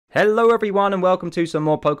Hello everyone and welcome to some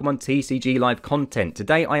more Pokemon TCG live content.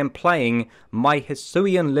 Today I am playing my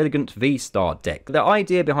Hisuian Lilligant Vstar deck. The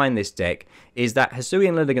idea behind this deck is that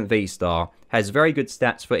Hisuian Lilligant Vstar has very good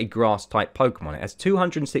stats for a grass type Pokemon. It has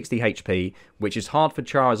 260 HP, which is hard for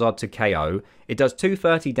Charizard to KO. It does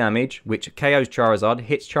 230 damage, which KOs Charizard,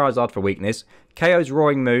 hits Charizard for weakness, KOs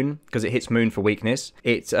Roaring Moon, because it hits Moon for weakness.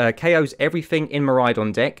 It KOs everything in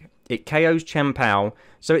Miraidon deck. It KOs Chien-Pao,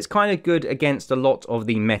 so it's kind of good against a lot of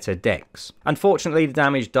the meta decks. Unfortunately, the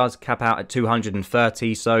damage does cap out at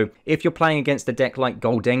 230, so if you're playing against a deck like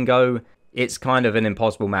Gholdengo, it's kind of an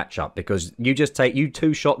impossible matchup because you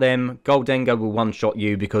two-shot them, Gholdengo will one-shot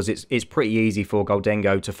you because it's pretty easy for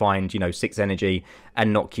Gholdengo to find, 6 energy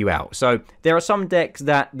and knock you out. So there are some decks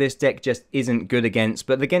that this deck just isn't good against,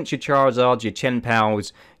 but against your Charizards, your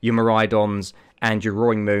Chien-Paos, your Miraidons, and your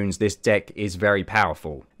Roaring Moons, this deck is very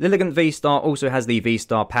powerful. Lilligant Vstar also has the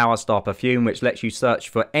Vstar Power Star Perfume, which lets you search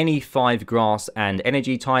for any 5 grass and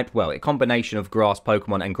energy type. Well, a combination of grass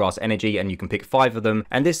Pokemon and grass energy, and you can pick 5 of them.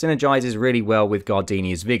 And this synergizes really well with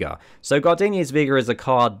Gardenia's Vigor. So Gardenia's Vigor is a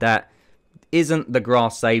card that isn't the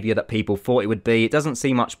grass savior that people thought it would be. It doesn't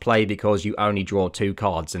see much play because you only draw 2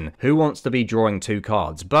 cards, and who wants to be drawing 2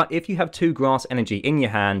 cards? But if you have 2 grass energy in your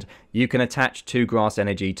hand, you can attach 2 grass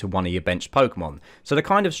energy to one of your benched Pokemon. So the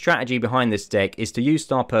kind of strategy behind this deck is to use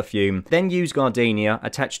Star Perfume, then use Gardenia,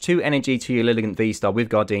 attach 2 energy to your Lilligant Vstar with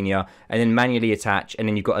Gardenia, and then manually attach, and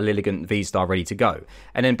then you've got a Lilligant Vstar ready to go.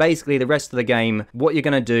 And then basically the rest of the game, what you're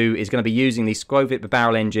going to do is going to be using the Skwovet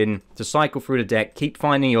Bibarel engine to cycle through the deck, keep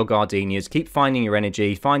finding your Gardenias, keep finding your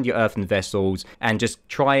energy, find your Earthen Vessels, and just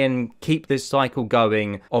try and keep this cycle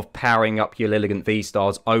going of powering up your Lilligant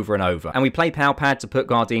Vstars over and over. And we play Pal Pad to put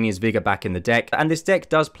Gardenia's Vigor back in the deck, and this deck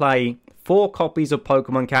does play 4 copies of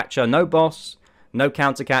Pokemon Catcher, no boss, no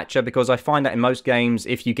counter catcher, because I find that in most games,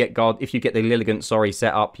 if you get the Lilligant,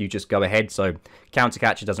 set up, you just go ahead, so counter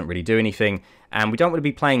catcher doesn't really do anything. And we don't want to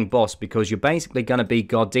be playing boss because you're basically going to be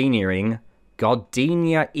Gardenia-ing,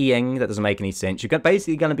 that doesn't make any sense. You're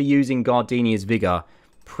basically going to be using Gardenia's Vigor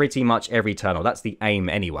pretty much every turn, or that's the aim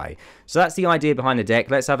anyway. So that's the idea behind the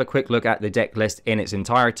deck. Let's have a quick look at the deck list in its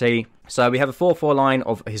entirety. So we have a 4-4 line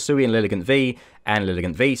of Hisuian Lilligant V and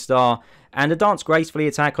Lilligant Vstar. And the Dance Gracefully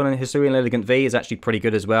attack on a Hisuian Lilligant V is actually pretty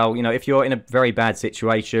good as well. If you're in a very bad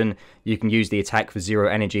situation, you can use the attack for 0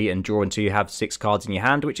 energy and draw until you have 6 cards in your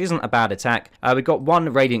hand, which isn't a bad attack. We've got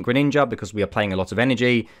 1 Radiant Greninja because we are playing a lot of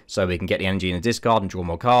energy, so we can get the energy in the discard and draw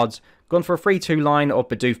more cards. Gone for a 3-2 line of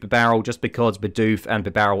Bidoof Bibarel just because Bidoof and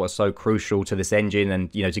Bibarel are so crucial to this engine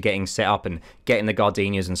and, to getting set up and getting the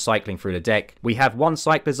Gardenias and cycling through the deck. We have 1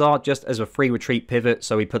 Cyclizar just as a free retreat pivot,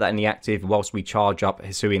 so we put that in the active whilst we charge up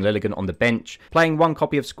Hisuian Lilligant on the bench. Playing 1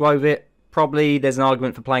 copy of Skwovet. Probably there's an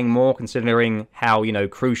argument for playing more considering how,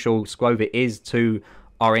 crucial Skwovet is to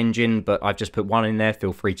our engine, but I've just put 1 in there,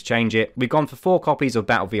 feel free to change it. We've gone for 4 copies of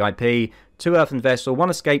Battle VIP, 2 Earthen Vessel, 1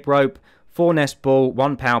 Escape Rope, 4 Nest Ball,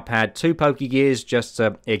 1 Pal Pad, 2 Pokégears just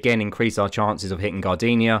to, again, increase our chances of hitting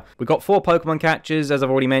Gardenia. We've got 4 Pokemon Catchers, as I've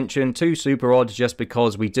already mentioned, 2 Super Odds just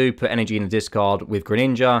because we do put energy in the discard with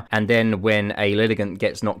Greninja, and then when a Lilligant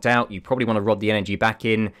gets knocked out, you probably want to rod the energy back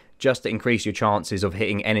in just to increase your chances of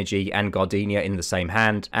hitting energy and Gardenia in the same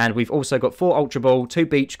hand. And we've also got 4 Ultra Ball, 2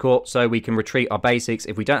 Beach Court, so we can retreat our basics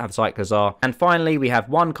if we don't have Cyclizar. And finally, we have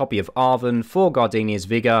 1 copy of Arven, 4 Gardenia's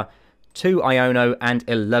Vigor, 2 Iono, and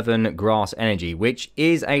 11 Grass Energy, which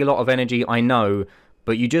is a lot of energy, I know,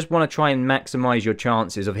 but you just want to try and maximize your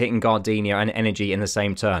chances of hitting Gardenia and energy in the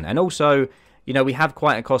same turn. And also, we have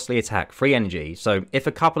quite a costly attack, 3 energy, so if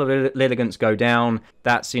a couple of Lilligants go down,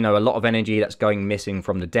 that's, a lot of energy that's going missing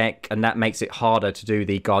from the deck, and that makes it harder to do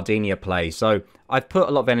the Gardenia play. So I've put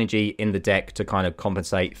a lot of energy in the deck to kind of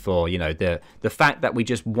compensate for, the fact that we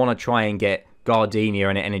just want to try and get Gardenia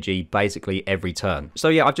and energy basically every turn. So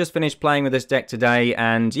yeah, I've just finished playing with this deck today,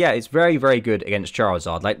 and yeah, it's very, very good against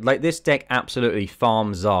Charizard. Like this deck absolutely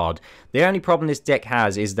farms Zard. The only problem this deck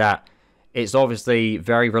has is that it's obviously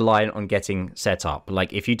very reliant on getting set up.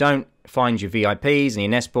 Like, if you don't find your VIPs and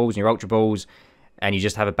your Nest Balls and your Ultra Balls, and you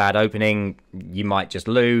just have a bad opening, you might just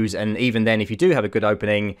lose. And even then, if you do have a good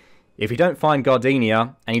opening, if you don't find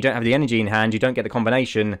Gardenia and you don't have the energy in hand, you don't get the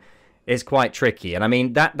combination, it's quite tricky. And I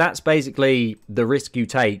mean, that's basically the risk you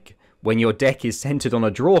take when your deck is centered on a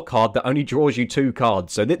draw card that only draws you 2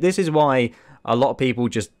 cards. So this is why a lot of people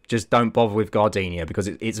just don't bother with Gardenia, because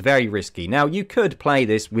it's very risky. Now, you could play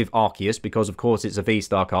this with Arceus, because of course it's a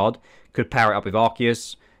V-Star card. Could pair it up with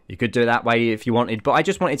Arceus. You could do it that way if you wanted. But I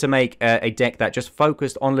just wanted to make a deck that just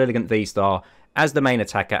focused on Lilligant Vstar as the main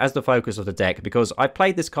attacker, as the focus of the deck, because I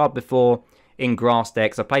played this card before in grass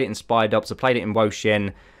decks. I played it in Spidops, I played it in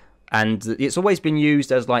Wo-Shen. And it's always been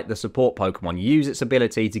used as like the support Pokemon. You use its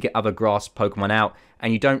ability to get other grass Pokemon out,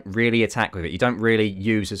 and you don't really attack with it. You don't really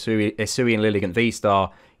use Hisuian Lilligant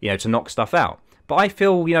Vstar, to knock stuff out. But I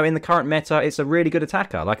feel, in the current meta, it's a really good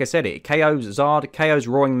attacker. Like I said, it KOs Zard, KOs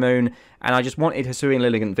Roaring Moon, and I just wanted Hisuian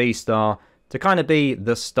Lilligant Vstar to kind of be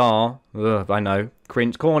the star. Ugh, I know,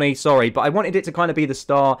 cringe, corny, sorry, but I wanted it to kind of be the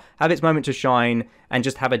star, have its moment to shine, and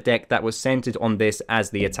just have a deck that was centered on this as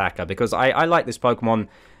the attacker, because I like this Pokemon,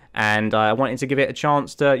 and I wanted to give it a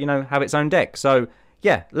chance to, have its own deck. So,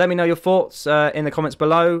 yeah, let me know your thoughts in the comments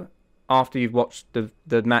below after you've watched the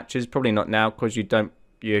matches. Probably not now, because you don't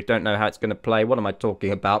know how it's going to play. What am I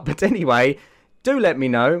talking about? But anyway, do let me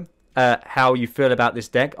know how you feel about this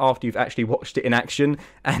deck after you've actually watched it in action,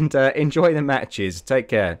 and enjoy the matches. Take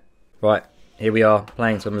care. Right, here we are,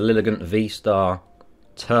 playing some Lilligant Vstar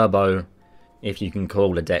Turbo, if you can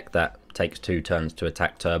call a deck that takes 2 turns to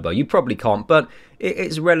attack Turbo. You probably can't, but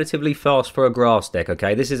it's relatively fast for a grass deck,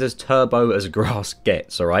 okay? This is as turbo as grass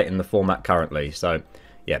gets, alright, in the format currently. So,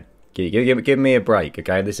 yeah, give me a break,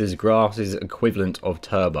 okay? This is grass's equivalent of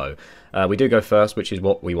Turbo. We do go first, which is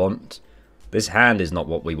what we want. This hand is not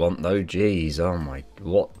what we want, though. Jeez, oh my,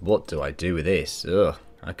 what do I do with this? Ugh,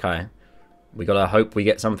 okay. We gotta hope we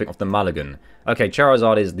get something off the mulligan. Okay,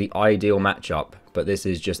 Charizard is the ideal matchup, but this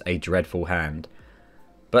is just a dreadful hand.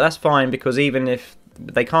 But that's fine, because even if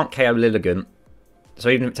they can't KO Lilligant, so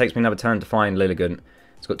even if it takes me another turn to find Lilligant,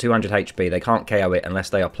 it's got 200 HP, they can't KO it unless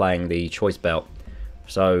they are playing the Choice Belt.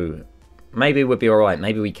 So maybe we'll be alright.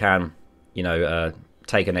 Maybe we can,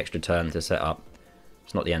 take an extra turn to set up.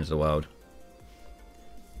 It's not the end of the world.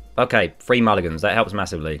 Okay, 3 mulligans. That helps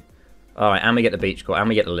massively. Alright, and we get the Beach Court, and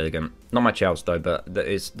we get the Lilligant. Not much else, though, but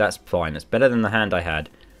that's fine. It's better than the hand I had.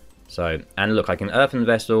 So, and look, I can Earthen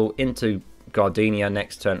Vessel into Gardenia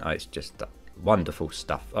next turn. Oh, it's just wonderful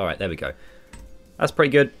stuff. Alright, there we go. That's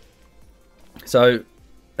pretty good. So,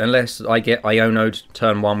 unless I get Iono'd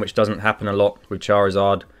turn 1, which doesn't happen a lot with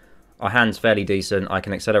Charizard, our hand's fairly decent. I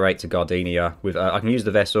can accelerate to Gardenia. With I can use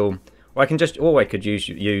the Vessel, or I can just, or I could use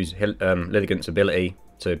Lilligant's ability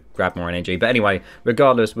to grab more energy. But anyway,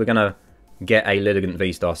 regardless, we're going to get a Lilligant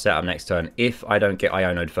Vstar set up next turn if I don't get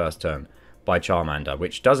Iono'd first turn by Charmander,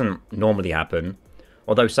 which doesn't normally happen.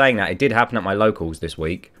 Although saying that, it did happen at my locals this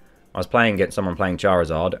week. I was playing against someone playing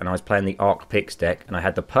Charizard, and I was playing the Arc Pix deck, and I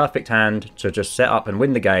had the perfect hand to just set up and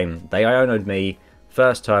win the game. They Iono'd me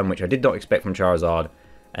first turn, which I did not expect from Charizard,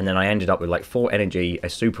 and then I ended up with like 4 energy, a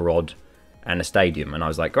Super Rod, and a Stadium, and I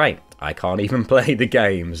was like, great, I can't even play the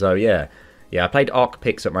game. So yeah, I played Arc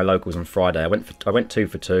Pix at my locals on Friday. I went 2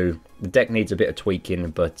 for 2. The deck needs a bit of tweaking,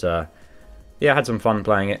 but yeah, I had some fun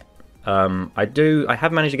playing it. I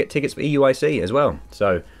have managed to get tickets for EUIC as well,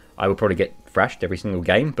 so I will probably get thrashed every single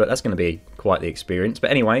game, but that's going to be quite the experience. But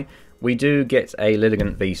anyway, we do get a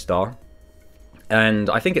Lilligant Vstar, and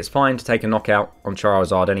I think it's fine to take a knockout on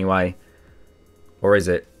Charizard anyway, or is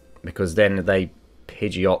it? Because then they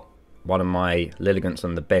Pidgeot one of my Lilligants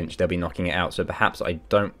on the bench, they'll be knocking it out, so perhaps I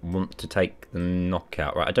don't want to take the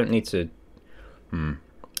knockout, right? I don't need to...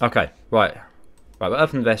 Okay, right, but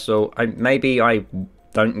Earthen Vessel, maybe I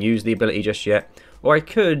don't use the ability just yet, or I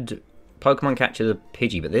could Pokemon Catcher the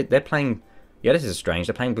Pidgey, but they're playing... Yeah, this is strange.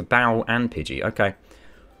 They're playing Bibarel and Pidgey. Okay.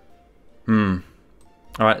 Alright,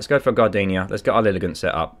 let's go for Gardenia. Let's get our Lilligant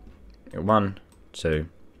set up. 1, 2.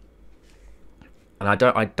 And I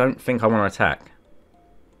don't think I want to attack.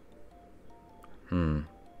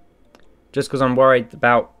 Just because I'm worried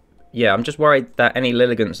about... Yeah, I'm just worried that any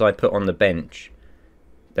Lilligants I put on the bench,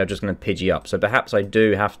 they're just going to Pidgey up. So perhaps I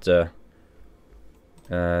do have to...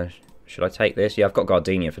 should I take this? Yeah, I've got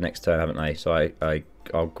Gardenia for next turn, haven't I? So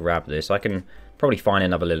I'll grab this. I can probably find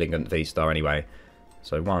another Lilligant Vstar anyway.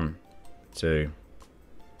 So 1, 2,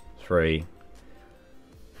 3.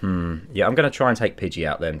 Yeah, I'm going to try and take Pidgey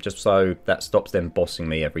out then, just so that stops them bossing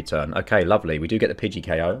me every turn. Okay, lovely. We do get the Pidgey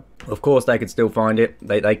KO. Of course, they could still find it.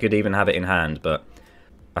 They could even have it in hand, but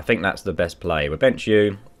I think that's the best play. We'll bench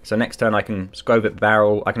you. So next turn I can Skwovet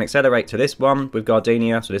Barrel. I can accelerate to this one with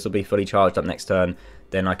Gardenia, so this will be fully charged up next turn.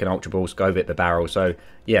 Then I can Ultra Ball Skwovet the Barrel. So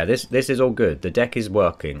yeah, this is all good. The deck is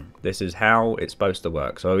working. This is how it's supposed to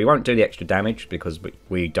work. So we won't do the extra damage because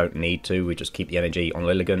we don't need to. We just keep the energy on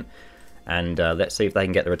Lilligant. And let's see if they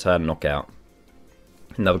can get the return knockout.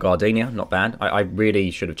 Another Gardenia, not bad. I really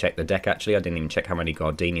should have checked the deck actually. I didn't even check how many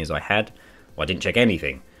Gardenias I had. Well, I didn't check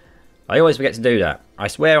anything. I always forget to do that. I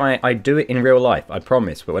swear I do it in real life, I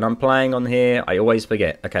promise. But when I'm playing on here, I always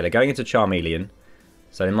forget. Okay, they're going into Charmeleon.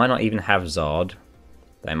 So they might not even have Zard.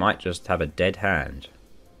 They might just have a dead hand.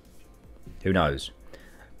 Who knows?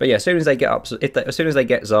 But yeah, as soon as they get up, as soon as they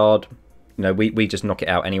get Zard, you know, we just knock it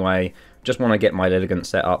out anyway. Just want to get my Lilligant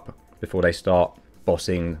set up. before they start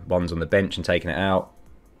bossing ones on the bench and taking it out.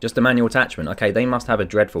 Just a manual attachment. Okay, they must have a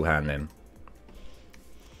dreadful hand then.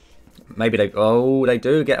 Maybe they... Oh, they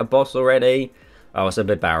do get a boss already. Oh, it's a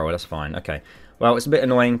Bibarel. That's fine. Okay. Well, it's a bit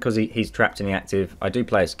annoying because he's trapped in the active. I do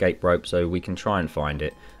play Escape Rope, so we can try and find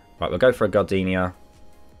it. Right, we'll go for a Gardenia.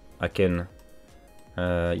 I can...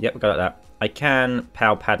 yep, we'll go like that. I can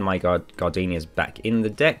Pal Pad my Gardenias back in the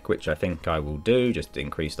deck, which I think I will do, just to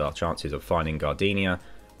increase our chances of finding Gardenia.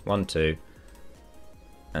 1, 2.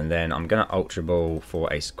 And then I'm going to Ultra Ball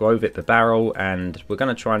for a Skwovet Bibarel, and we're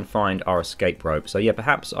going to try and find our Escape Rope. So yeah,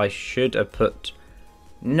 perhaps I should have put...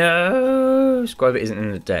 No! Skwovet isn't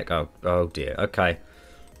in the deck. Oh dear. Okay.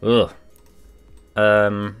 Ugh.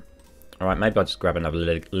 Alright, maybe I'll just grab another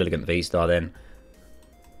Lilligant Vstar then.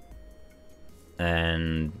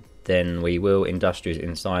 And then we will Industrious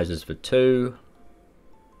Incisors for 2.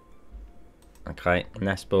 Okay,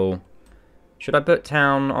 Nest Ball. Should I put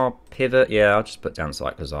down our pivot? Yeah, I'll just put down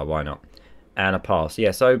Cyclizar, why not? And a pass.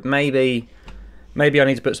 Yeah, so maybe I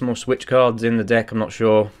need to put some more switch cards in the deck, I'm not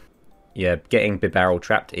sure. Yeah, getting Bibarel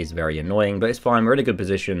trapped is very annoying, but it's fine. We're in a good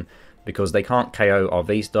position because they can't KO our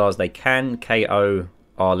V-Stars. They can KO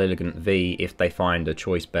our Lilligant V if they find a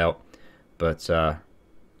choice belt, but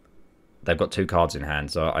they've got 2 cards in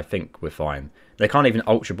hand, so I think we're fine. They can't even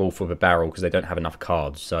Ultra Ball for Bibarel because they don't have enough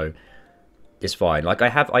cards, so it's fine. Like, I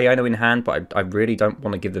have Iono in hand, but I really don't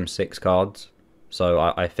want to give them 6 cards, so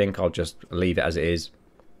I think I'll just leave it as it is.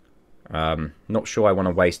 Not sure I want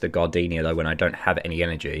to waste the Gardenia though when I don't have any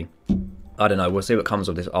energy. I don't know, we'll see what comes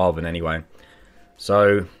of this Arven anyway.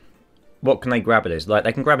 So, what can they grab at this? Like,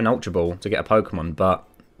 they can grab an Ultra Ball to get a Pokemon, but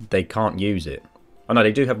they can't use it. Oh no,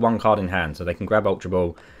 they do have 1 card in hand, so they can grab Ultra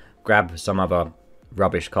Ball, grab some other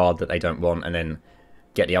rubbish card that they don't want, and then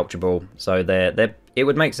get the Ultra Ball. So it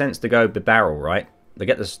would make sense to go Bibarel, right? They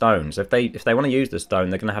get the stone. So if they want to use the stone,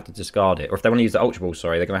 they're going to have to discard it. Or if they want to use the Ultra Ball,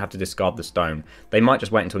 sorry, they're going to have to discard the stone. They might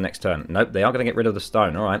just wait until next turn. Nope, they are going to get rid of the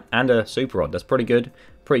stone. All right, and a Super Rod. That's pretty good.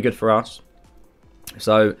 Pretty good for us.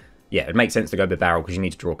 So, yeah, it makes sense to go Bibarel because you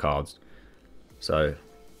need to draw cards. So,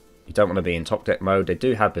 you don't want to be in top deck mode. They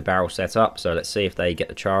do have Bibarel set up, so let's see if they get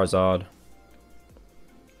the Charizard.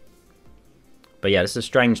 But yeah, this is a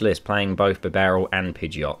strange list, playing both Bibarel and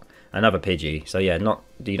Pidgeot. Another Pidgey. So yeah,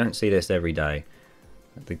 you don't see this every day.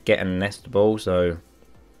 They get a Nest Ball, so...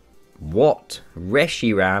 What?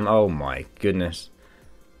 Reshiram? Oh my goodness.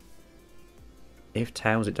 If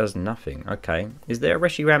Tails, it does nothing. Okay. Is there a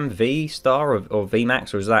Reshiram Vstar or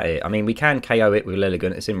VMAX, or is that it? I mean, we can KO it with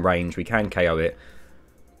Lilligant. It's in range. We can KO it.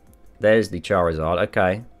 There's the Charizard.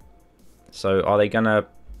 Okay. So, are they going to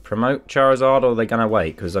promote Charizard, or are they going to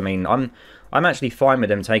wait? Because, I mean, I'm actually fine with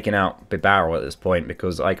them taking out Bibarel at this point,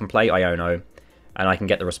 because I can play Iono, and I can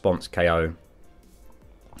get the response KO.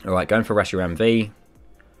 Alright, going for Reshiram V.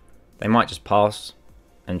 They might just pass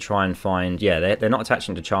and try and find... Yeah, they're not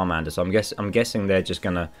attaching to Charmander, so I'm guessing they're just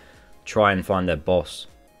going to try and find their boss.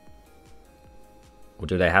 Or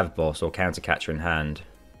do they have boss or counter catcher in hand?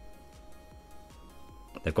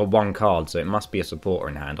 They've got 1 card, so it must be a supporter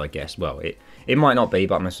in hand, I guess. Well, it might not be,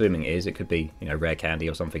 but I'm assuming it is. It could be, you know, rare candy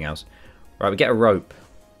or something else. Right, we get a rope.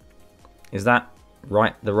 Is that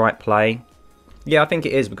the right play? Yeah, I think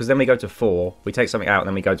it is, because then we go to 4. We take something out, and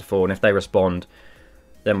then we go to 4, and if they respond...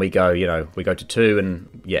 Then we go, you know, we go to 2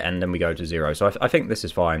 and yeah, and then we go to 0. So I think this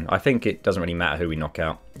is fine. I think it doesn't really matter who we knock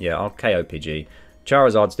out. Yeah, I'll KO Pidgey.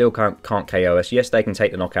 Charizard still can't KO us. Yes, they can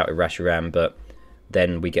take the knockout with Reshiram, but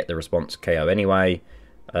then we get the response KO anyway.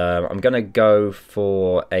 I'm going to go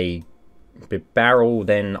for a Bibarel,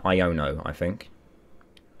 then Iono, I think.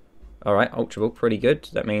 Alright, Ultra Ball, pretty good.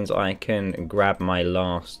 That means I can grab my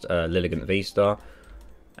last Lilligant Vstar.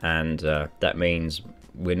 And that means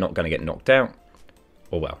we're not going to get knocked out.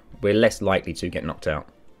 Or well, we're less likely to get knocked out.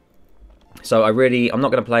 So I'm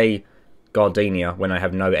not going to play Gardenia when I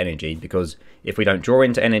have no energy, because if we don't draw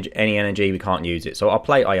into any energy, we can't use it. So I'll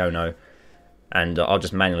play Iono, and I'll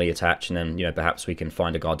just manually attach, and then, you know, perhaps we can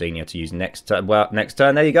find a Gardenia to use next turn. Well, next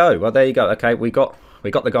turn, there you go. Well, there you go. Okay, we got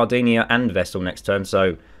the Gardenia and Vessel next turn,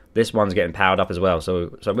 so this one's getting powered up as well.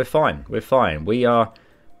 So we're fine. We're fine. We're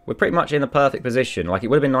pretty much in the perfect position. Like, it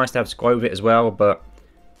would have been nice to have Skwovet as well, but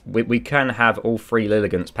we can have all 3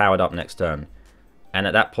 Lilligants powered up next turn. And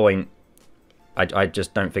at that point, I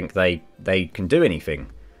just don't think they can do anything.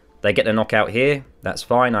 They get the knockout here, that's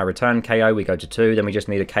fine. I return KO, we go to 2, then we just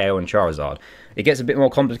need a KO and Charizard. It gets a bit more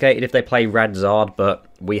complicated if they play Zard, but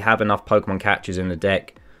we have enough Pokemon catchers in the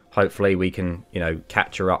deck. Hopefully we can, you know,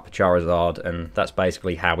 capture up Charizard, and that's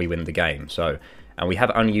basically how we win the game. So... And we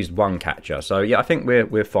have only used 1 catcher. So, yeah, I think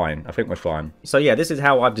we're fine. I think we're fine. So, yeah, this is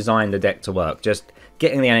how I've designed the deck to work. Just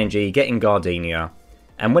getting the energy, getting Gardenia,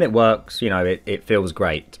 And when it works, you know, it feels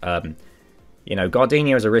great. You know,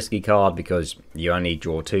 Gardenia is a risky card because you only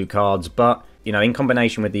draw 2 cards, but, you know, in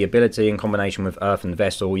combination with the ability, in combination with Earthen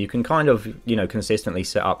Vessel, you can kind of, you know, consistently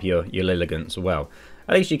set up your Lilligants well.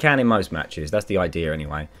 At least you can in most matches. That's the idea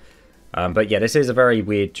anyway. But yeah, this is a very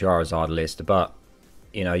weird Charizard list, but,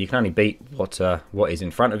 you know, you can only beat what is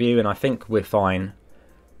in front of you, and I think we're fine.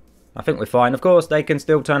 I think we're fine. Of course, they can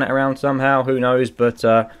still turn it around somehow, who knows, but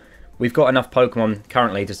we've got enough Pokemon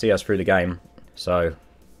currently to see us through the game, so...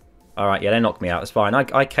 Alright, yeah, they knocked me out. It's fine.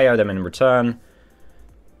 I KO them in return.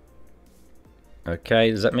 Okay,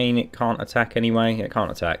 does that mean it can't attack anyway? It can't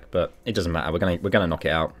attack, but it doesn't matter. We're gonna knock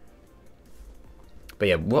it out. But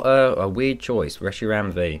yeah, what a weird choice.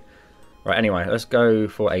 Reshiram V. Right, anyway, let's go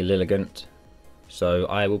for a Lilligant. So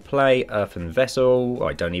I will play Earthen Vessel. Oh,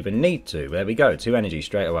 I don't even need to. There we go. 2 energy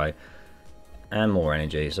straight away. And more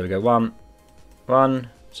energy. So we go 1,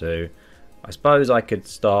 2... I suppose I could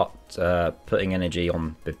start putting energy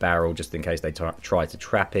on Bibarel just in case they try to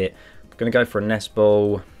trap it. I'm going to go for a Nest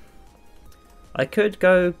Ball. I could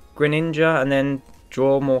go Greninja and then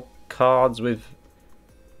draw more cards with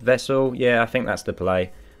Vessel. Yeah, I think that's the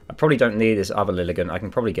play. I probably don't need this other Lilligant. I can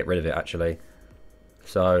probably get rid of it, actually.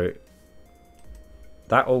 So,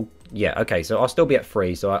 that'll... Yeah, okay, so I'll still be at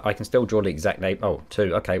 3, so I can still draw the exact name. Oh,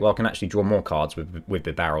 2. Okay, well, I can actually draw more cards with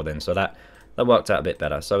Bibarel then, so that worked out a bit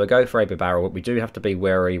better. So we'll go for a Bibarel. We do have to be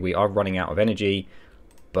wary. We are running out of energy,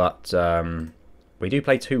 but we do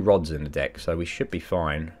play 2 rods in the deck, so we should be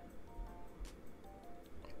fine.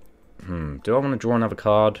 Do I want to draw another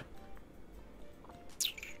card?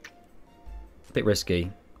 A bit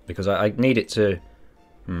risky, because I need it to...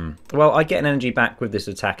 Well, I get an energy back with this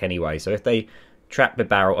attack anyway, so if they trap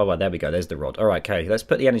Bibarel... Oh, well, there we go. There's the rod. Alright, okay. Let's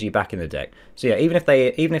put the energy back in the deck. So yeah, even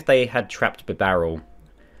if they had trapped Bibarel,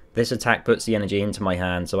 this attack puts the energy into my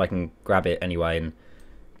hand, so I can grab it anyway and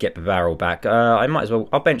get Bibarel back. I might as well...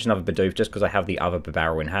 I'll bench another Bidoof just because I have the other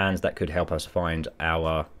Bibarel in hand. That could help us find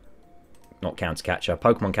our... Not Counter Catcher,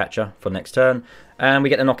 Pokemon Catcher for next turn. And we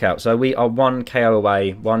get the knockout. So we are 1 KO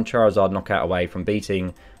away, 1 Charizard knockout away from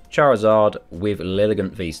beating Charizard with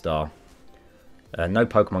Lilligant Vstar. No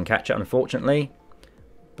Pokemon Catcher, unfortunately.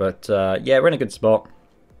 But, yeah, we're in a good spot.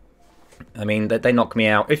 I mean, they knock me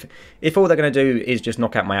out. If all they're going to do is just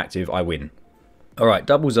knock out my active, I win. Alright,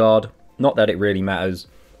 double Zard. Not that it really matters,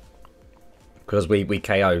 because we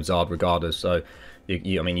KO Zard regardless. So, I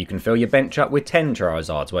mean, you can fill your bench up with 10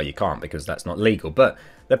 Charizards. Well, you can't because that's not legal. But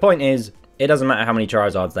the point is, it doesn't matter how many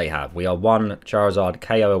Charizards they have. We are 1 Charizard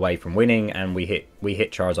KO away from winning, and we hit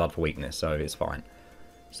Charizard for weakness, so it's fine.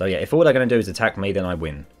 So yeah, if all they're going to do is attack me, then I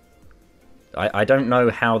win. I don't know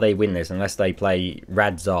how they win this unless they play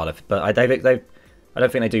Rad Zard, but I don't think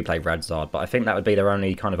they do play Rad Zard, but I think that would be their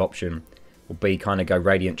only kind of option, would be kind of go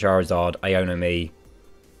Radiant Charizard, Iono me,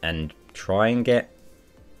 and try and get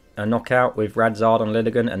a knockout with Rad Zard on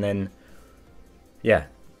Lilligant, and then, yeah,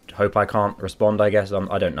 hope I can't respond, I guess.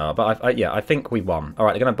 I don't know, but yeah, I think we won.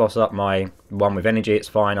 Alright, they're going to boss up my one with energy, it's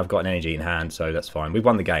fine, I've got an energy in hand, so that's fine. We've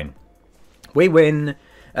won the game. We win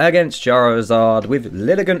against Charizard with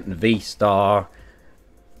Lilligant Vstar,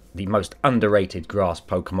 the most underrated grass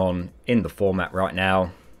Pokemon in the format right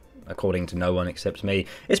now, according to no one except me.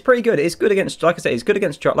 It's pretty good. It's good against, like I said, it's good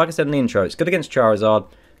against, like I said in the intro, it's good against Charizard,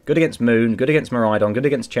 good against Moon, good against Miraidon, good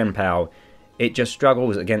against Chien-Pao. It just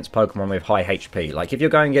struggles against Pokemon with high HP. Like, if you're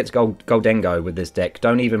going against Goldengo with this deck,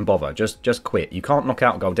 don't even bother. Just quit. You can't knock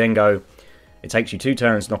out Goldengo. It takes you 2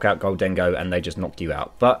 turns to knock out Goldengo, and they just knocked you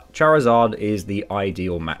out. But Charizard is the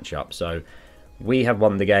ideal matchup. So we have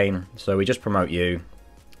won the game. So we just promote you.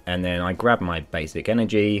 And then I grab my basic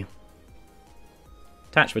energy.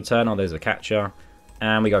 Attach return. Oh, there's a catcher.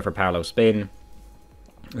 And we go for a parallel spin.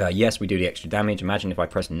 Yes, we do the extra damage. Imagine if I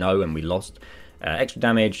pressed no and we lost. Extra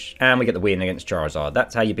damage. And we get the win against Charizard.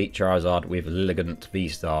 That's how you beat Charizard with Lilligant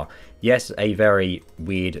Vstar. Yes, a very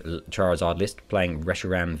weird Charizard list playing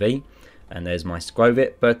Reshiram V. And there's my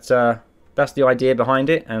Skwovet, but that's the idea behind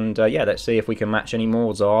it. And yeah, let's see if we can match any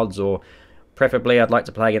more Zards, or preferably I'd like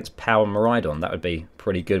to play against Pal and Miraidon. That would be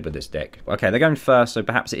pretty good with this deck. Okay, they're going first, so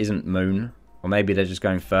perhaps it isn't Moon. Or maybe they're just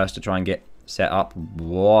going first to try and get set up.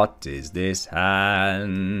 What is this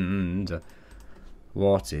hand?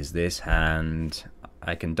 What is this hand?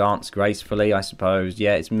 I can dance gracefully, I suppose.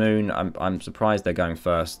 Yeah, it's Moon. I'm surprised they're going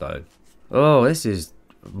first, though. Oh, this is...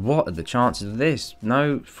 What are the chances of this?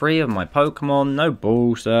 No, 3 of my Pokemon, no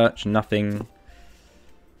ball search, nothing.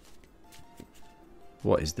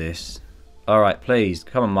 What is this? Alright, please,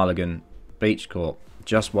 come on Mulligan. Beach Court,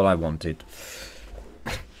 just what I wanted.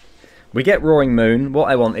 We get Roaring Moon,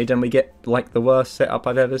 what I wanted, and we get, like, the worst setup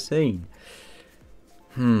I've ever seen.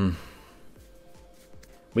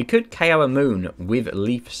 We could KO a Moon with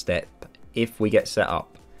Leaf Step if we get set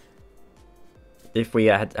up. If we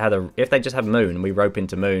if they just have Moon, we rope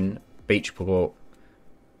into Moon, Beach Court,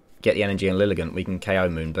 get the energy and Lilligant, we can KO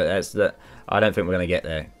Moon. But I don't think we're going to get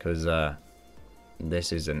there because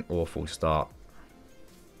this is an awful start.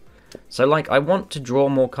 So, like, I want to draw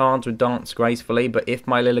more cards with Dance Gracefully, but if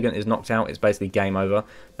my Lilligant is knocked out, it's basically game over.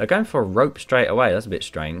 They're going for a rope straight away. That's a bit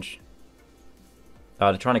strange.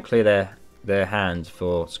 They're trying to clear their hands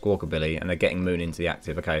for Squawkabilly, and they're getting Moon into the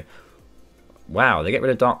active. Okay. Wow, they get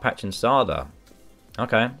rid of Dark Patch and Sada.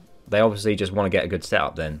 Okay. They obviously just want to get a good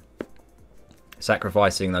setup then.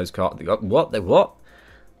 Sacrificing those cards. What?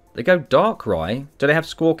 They go Darkrai? Do they have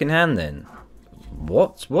Squawk in hand then?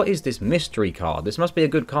 What? What is this mystery card? This must be a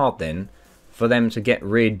good card then for them to get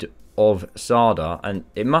rid of Sada, and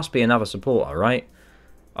it must be another supporter, right?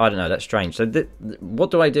 I don't know, that's strange. So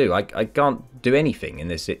what do? I can't do anything in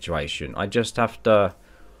this situation. I just have to...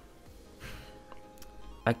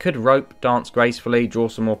 I could rope Dance Gracefully, draw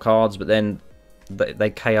some more cards, but then they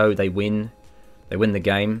KO, they win. They win the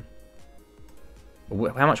game.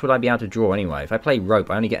 How much would I be able to draw anyway? If I play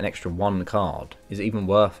rope, I only get an extra 1 card. Is it even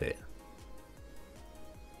worth it?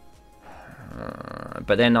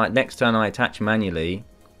 But then next turn I attach manually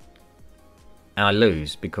and I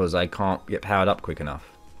lose because I can't get powered up quick enough.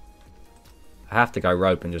 I have to go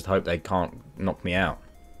rope and just hope they can't knock me out.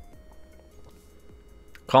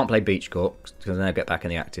 Can't play Beach Court because then I get back in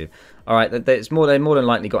the active. Alright, they're more than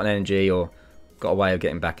likely got an energy or got a way of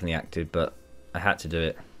getting back in the active, but I had to do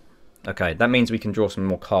it. Okay, that means we can draw some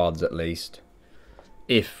more cards at least.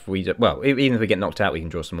 If we do, well, even if we get knocked out, we can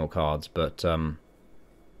draw some more cards, but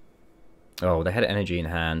oh, they had energy in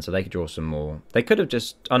hand, so they could draw some more. They could have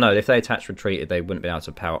just... Oh no, if they attached retreated, they wouldn't be able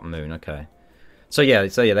to power up Moon. Okay. So yeah,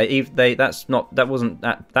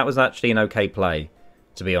 that was actually an okay play,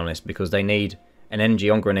 to be honest, because they need an energy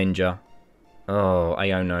on Greninja. Oh,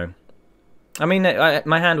 Iono. I mean,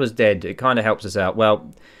 my hand was dead. It kind of helps us out.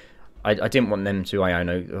 Well, I didn't want them to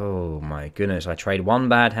Iono. Oh my goodness, I trade one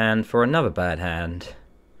bad hand for another bad hand.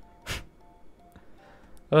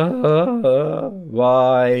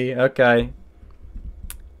 Why? Okay.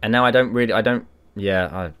 And now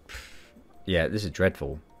yeah, this is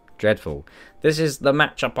dreadful. Dreadful. This is the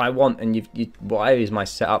matchup I want, and why is my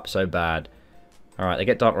setup so bad? Alright, they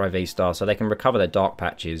get Darkrai V-Star, so they can recover their Dark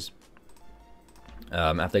Patches.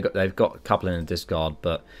 They've got a couple in the discard,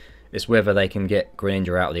 but it's whether they can get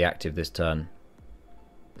Greninja out of the active this turn.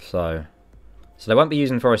 So they won't be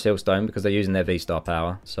using Forest Hill Stone because they're using their V-Star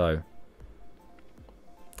power, so...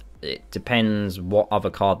 It depends what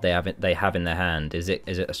other card they have in their hand. Is it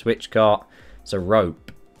a switch card? It's a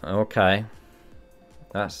rope. Okay.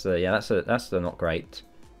 That's not great.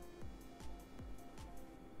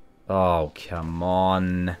 Oh, come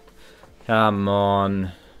on. Come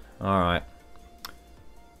on. Alright.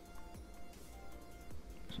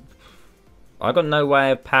 I got no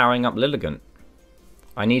way of powering up Lilligant.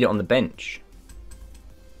 I need it on the bench.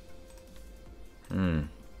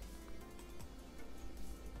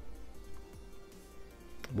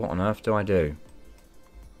 What on earth do I do?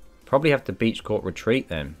 Probably have to Beach Court retreat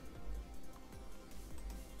then.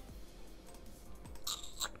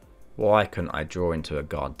 Why couldn't I draw into a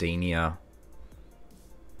Gardenia?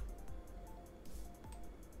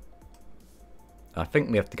 I think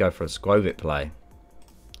we have to go for a Skwovet play.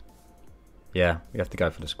 Yeah, we have to go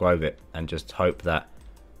for the Skwovet and just hope that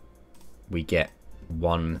we get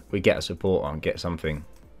a support on, get something.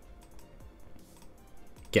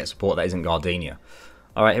 Get support that isn't Gardenia.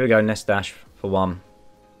 Alright, here we go, Nest Dash for 1.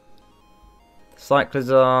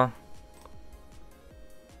 Cyclizar.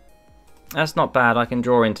 That's not bad. I can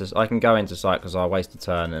go into Cyclizar, waste a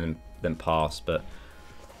turn and then pass, but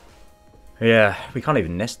yeah, we can't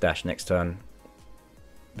even Nest Dash next turn.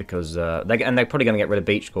 Because they're probably going to get rid of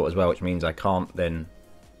Beach Court as well, which means I can't then,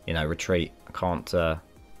 retreat. I can't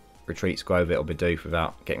retreat Skwovet or Bidoof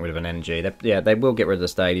without getting rid of an energy. They will get rid of the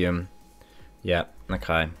stadium. Yeah,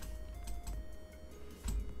 okay.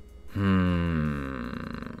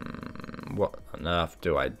 What on earth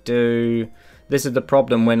do I do? This is the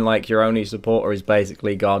problem when your only supporter is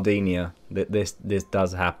basically Gardenia. This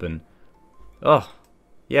does happen. Oh,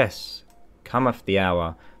 yes. Cometh the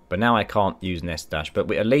hour. But now I can't use Nest Dash. But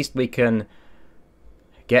at least we can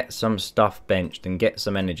get some stuff benched and get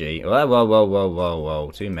some energy.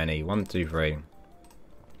 Whoa. Too many. 1, 2, 3.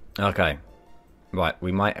 Okay. Right,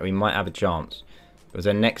 we might have a chance. Because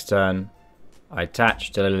then next turn, I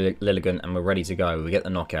attach to Lilligant and we're ready to go. We get the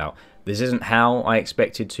knockout. This isn't how I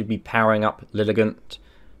expected to be powering up Lilligant,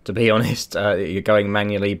 to be honest. You're going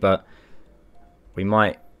manually, but we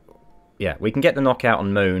might yeah, we can get the knockout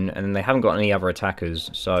on Moon, and then they haven't got any other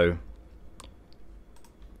attackers, so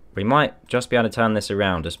we might just be able to turn this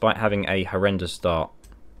around, despite having a horrendous start.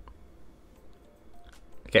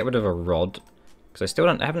 Get rid of a Rod, because they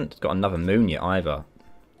haven't got another Moon yet either.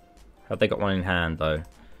 Have they got one in hand, though?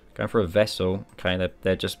 Going for a Vessel. Okay,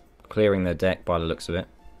 they're just clearing their deck by the looks of it.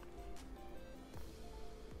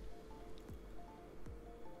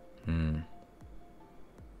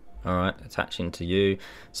 Alright, attaching to you.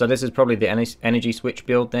 So this is probably the energy switch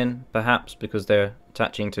build then, perhaps, because they're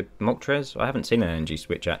attaching to Moltres. I haven't seen an energy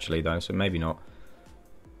switch actually though, so maybe not.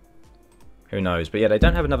 Who knows? But yeah, they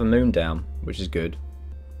don't have another Moon down, which is good.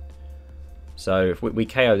 So if we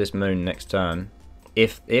KO this Moon next turn,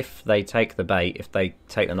 if they take the bait, if they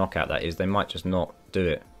take the knockout that is, they might just not do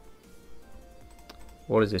it.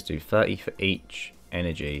 What does this do? 30 for each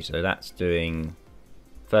energy, so that's doing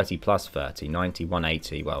 30 plus 30, 90,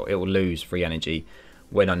 180. Well, it will lose free energy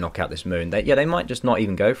when I knock out this Moon. They might just not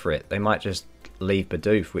even go for it. They might just leave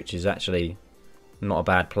Bidoof, which is actually not a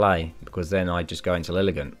bad play, because then I just go into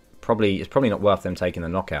Lilligant. It's probably not worth them taking the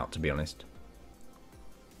knockout, to be honest.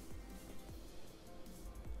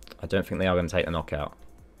 I don't think they are going to take the knockout.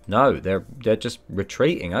 No, they're just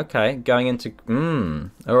retreating. Okay, going into...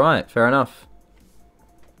 Alright, fair enough.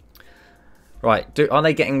 Right, are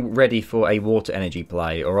they getting ready for a water energy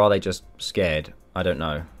play, or are they just scared? I don't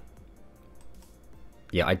know.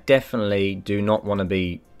 Yeah, I definitely do not want to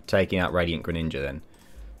be taking out Radiant Greninja then.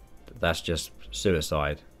 That's just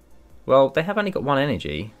suicide. Well, they have only got one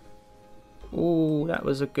energy. Ooh, that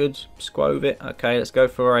was a good Skwovet. Okay, let's go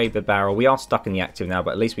for a Bibarel. We are stuck in the active now,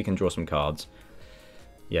 but at least we can draw some cards.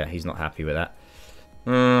 Yeah, he's not happy with that.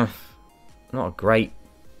 Not a great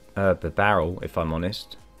Bibarel, if I'm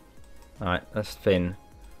honest. Alright, let's Finn.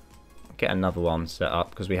 Get another one set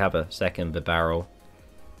up, because we have a second Bibarel.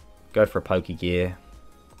 Go for a Pokégear.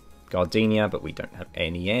 Gardenia, but we don't have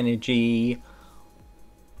any energy.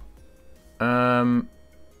 I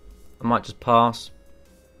might just pass.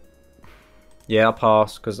 Yeah, I'll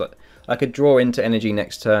pass, because I could draw into energy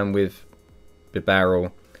next turn with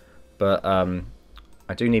Bibarel, but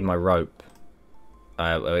I do need my rope,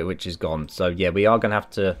 which is gone. So yeah, we are going to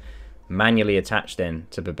have to manually attach then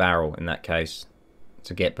to Bibarel in that case,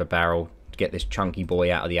 to get Bibarel, to get this chunky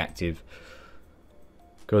boy out of the active,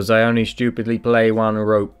 because I only stupidly play one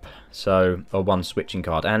rope, so, or one switching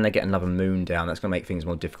card, and they get another Moon down. That's going to make things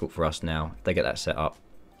more difficult for us now if they get that set up.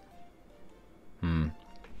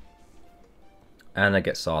 And they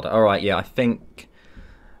get Zard. Alright, yeah,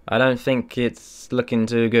 I don't think it's looking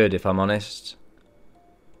too good, if I'm honest.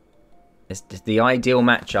 It's the ideal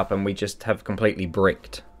matchup, and we just have completely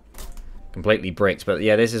bricked. Completely bricked. But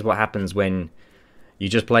yeah, this is what happens when you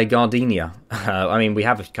just play Gardenia. I mean, we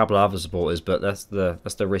have a couple of other supporters, but that's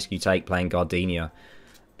the risk you take playing Gardenia,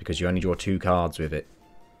 because you only draw 2 cards with it.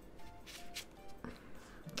 I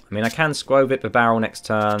mean, I can Skwovet Bibarel next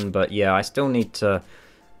turn, but yeah, I still need to...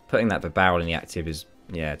 Putting that Bibarel in the active is,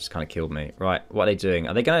 yeah, just kind of killed me. Right, what are they doing?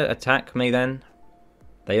 Are they going to attack me then?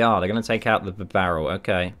 They are. They're going to take out the Bibarel.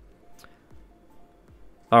 Okay.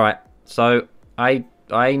 Alright, so I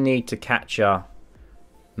need to capture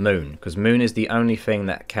Moon, because Moon is the only thing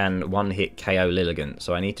that can one-hit KO Lilligant,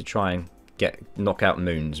 so I need to try and knock out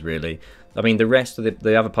Moons, really. I mean, the rest of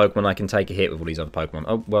the other Pokemon, I can take a hit with all these other Pokemon.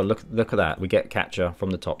 Oh, well, look at that. We get Catcher from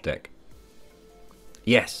the top deck.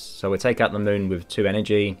 Yes, so we'll take out the Moon with 2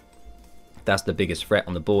 energy. That's the biggest threat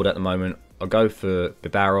on the board at the moment. I'll go for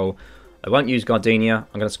Bibarel. I won't use Gardenia.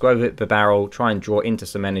 I'm going to Skwovet Bibarel, try and draw into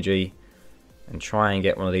some energy, and try and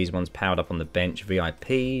get one of these ones powered up on the bench.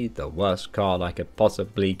 VIP, the worst card I could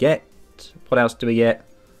possibly get. What else do we get?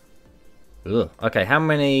 Ugh. Okay, how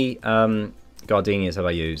many Gardenias have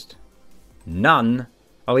I used? None?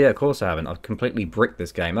 Oh yeah, of course I haven't. I've completely bricked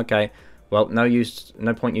this game. Okay, well, no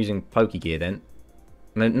point using Pokégear then.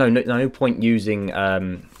 No point using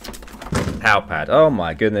Pal Pad. Oh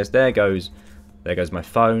my goodness, there goes my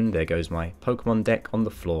phone, there goes my Pokemon deck on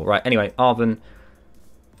the floor. Right, anyway, Arven.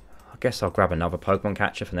 I guess I'll grab another Pokemon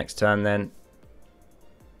Catcher for next turn then.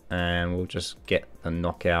 And we'll just get the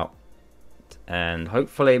knockout. And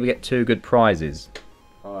hopefully we get 2 good prizes.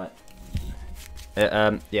 Alright.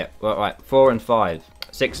 Yeah, well, right, 4 and 5.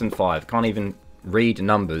 6 and 5. Can't even read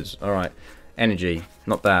numbers. Alright. Energy,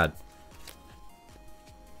 not bad.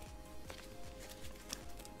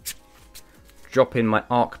 Dropping my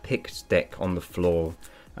Arc Picks deck on the floor.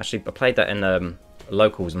 Actually, I played that in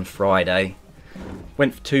locals on Friday.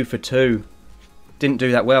 Went for 2 for 2. Didn't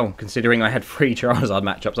do that well, considering I had 3 Charizard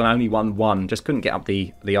matchups and I only won 1. Just couldn't get up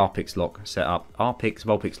the Arpix lock set up. Arpix,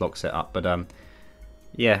 Vulpix lock set up. But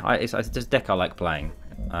yeah, it's this deck I like playing.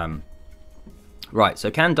 Right,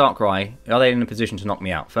 so can Darkrai, are they in a position to knock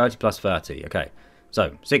me out? 30 plus 30, okay.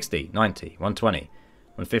 So, 60, 90, 120,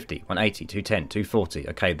 150, 180, 210, 240.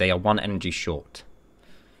 Okay, they are 1 energy short.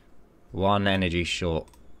 1 energy short.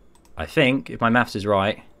 I think, if my maths is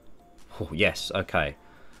right. Oh, yes, okay.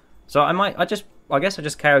 So I guess I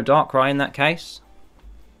just KO Darkrai in that case.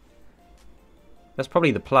 That's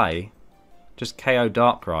probably the play. Just KO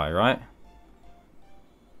Darkrai, right?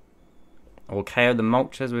 Or KO the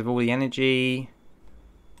Moltres with all the energy.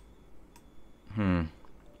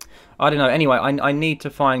 I don't know. Anyway, I need to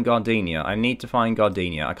find Gardenia.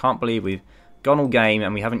 I can't believe we've gone all game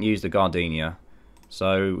and we haven't used the Gardenia.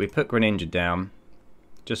 So we put Greninja down.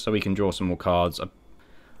 Just so we can draw some more cards. I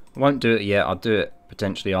won't do it yet. I'll do it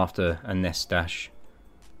potentially after a Nest Stash.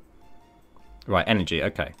 Right, energy.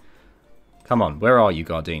 Okay. Come on. Where are you,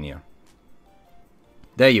 Gardenia?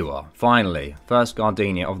 There you are. Finally. First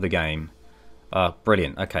Gardenia of the game.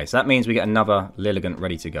 Brilliant. Okay, so that means we get another Lilligant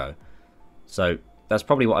ready to go. So that's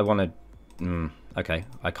probably what I wanted. Okay,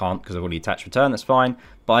 I can't because I've already attached return. That's fine.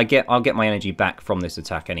 But I'll get my energy back from this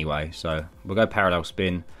attack anyway. So we'll go parallel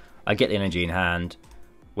spin. I get the energy in hand.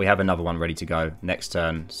 We have another one ready to go next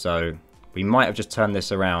turn. So we might have just turned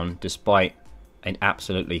this around despite an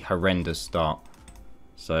absolutely horrendous start.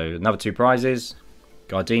 So another 2 prizes.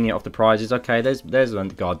 Gardenia off the prizes. Okay, there's a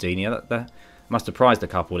Gardenia. That must have prized a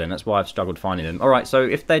couple then. That's why I've struggled finding them. Alright, so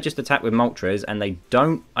if they just attack with Moltres and they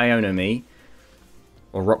don't Iono me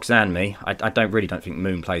or Roxanne me, I really don't think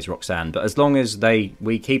Moon plays Roxanne, but as long as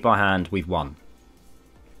we keep our hand, we've won.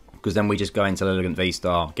 Because then we just go into Lilligant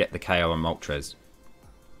Vstar, get the KO on Moltres.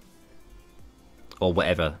 Or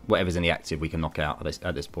whatever's in the active we can knock out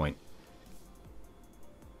at this point.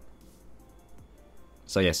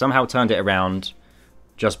 So yeah, somehow turned it around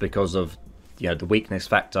just because of the weakness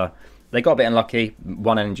factor. They got a bit unlucky.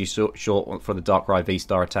 1 energy short for the Darkrai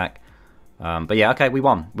V-Star attack. But yeah, okay, we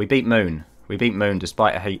won. We beat Moon. We beat Moon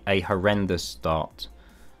despite a horrendous start.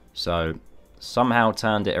 So somehow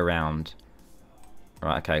turned it around.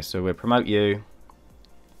 Right, okay, so we'll promote you.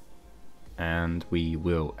 And we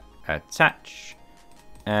will attach.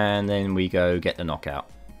 And then we go get the knockout.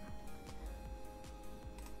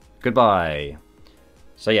 Goodbye.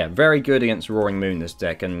 So yeah, very good against Roaring Moon, this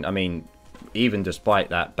deck. And I mean, even despite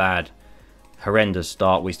that bad, horrendous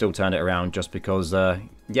start, we still turned it around just because,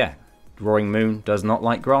 yeah, Roaring Moon does not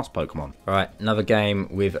like grass Pokemon. Alright, another game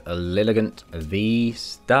with a Lilligant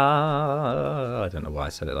Vstar. I don't know why I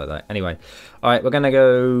said it like that. Anyway, alright, we're going to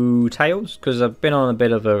go Tails, because I've been on a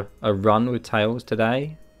bit of a run with Tails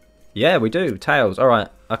today. Yeah, we do. Tails. Alright,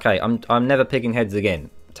 okay, I'm never picking heads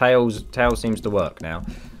again. Tails seems to work now.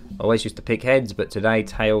 I always used to pick heads, but today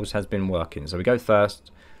Tails has been working. So we go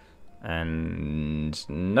first. And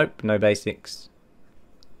nope, no basics.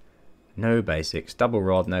 No basics. Double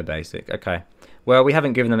rod, no basic. Okay. Well, we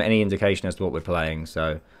haven't given them any indication as to what we're playing,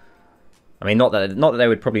 so I mean, not that they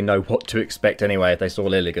would probably know what to expect anyway if they saw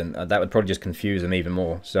Lilligant. That would probably just confuse them even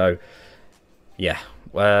more. So yeah,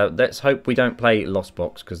 let's hope we don't play Lost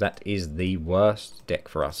Box, because that is the worst deck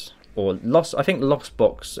for us. Or I think Lost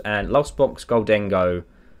Box and Goldengo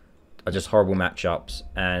are just horrible matchups,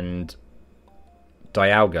 and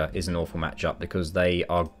Dialga is an awful matchup because they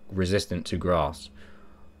are resistant to grass.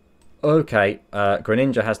 Okay,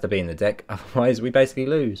 Greninja has to be in the deck, otherwise we basically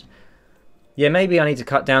lose. Yeah, maybe I need to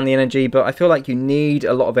cut down the energy, but I feel like you need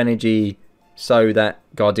a lot of energy so that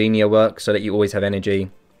Gardenia works, so that you always have energy.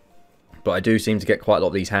 But I do seem to get quite a lot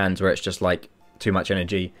of these hands where it's just like too much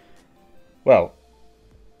energy. Well,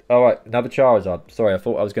 alright, another Charizard. Sorry, I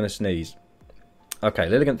thought I was going to sneeze. Okay,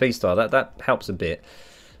 Lilligant Vstar, that helps a bit.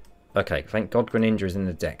 Okay, thank God Greninja is in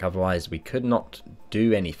the deck, otherwise we could not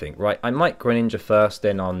do anything. Right, I might Greninja first,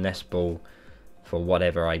 then I'll Nest Ball for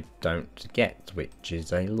whatever I don't get, which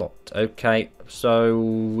is a lot. Okay, so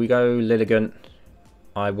we go Lilligant.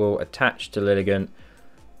 I will attach to Lilligant,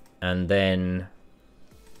 and then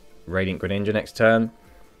Radiant Greninja next turn.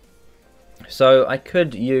 So I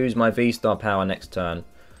could use my V-Star power next turn,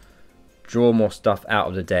 draw more stuff out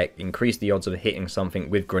of the deck, increase the odds of hitting something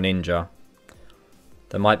with Greninja.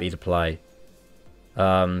 That might be the play.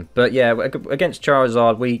 But yeah, against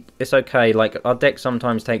Charizard, it's okay. Like, our deck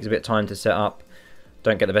sometimes takes a bit of time to set up.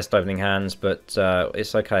 Don't get the best opening hands, but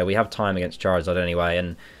it's okay. We have time against Charizard anyway,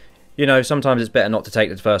 and you know, sometimes it's better not to take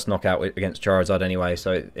the first knockout against Charizard anyway,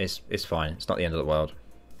 so it's fine. It's not the end of the world.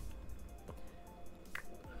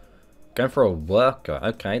 Going for a Worker.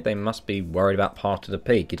 Okay, they must be worried about Part of the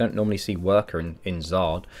Peak. You don't normally see Worker in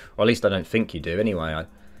Zard, or at least I don't think you do. Anyway, I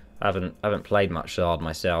haven't played much Zard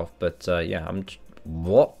myself, but yeah,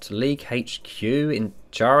 what League HQ in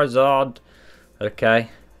Charizard? Okay,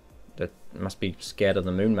 must be scared of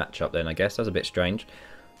the moon matchup then, I guess. That's a bit strange.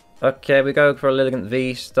 Okay, we go for a Lilligant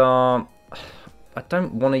Vstar. I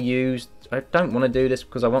don't want to do this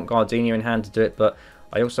because I want Gardenia in hand to do it, but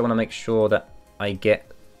I also want to make sure that I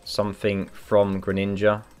get something from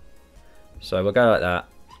Greninja. So we'll go like that.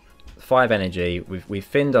 5 energy. We've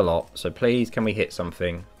thinned a lot, so please can we hit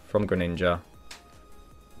something from Greninja?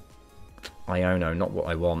 Iono, not what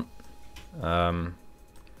I want.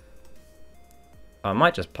 I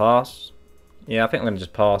might just pass. Yeah, I think I'm going to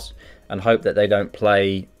just pass and hope that they don't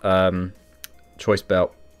play Choice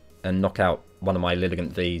Belt and knock out one of my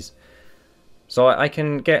Lilligant Vs. So I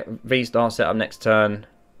can get V-Star set up next turn.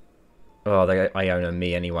 Oh, they Iono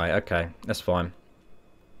me anyway. Okay, that's fine.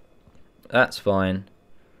 That's fine.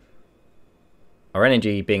 Our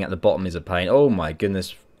energy being at the bottom is a pain. Oh my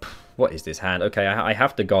goodness. What is this hand? Okay, I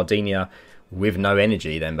have to Gardenia with no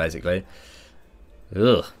energy then, basically.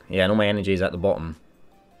 Ugh. Yeah, and all my energy is at the bottom.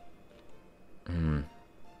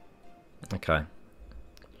 Okay.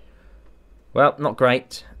 Well, not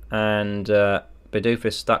great. And Bidoof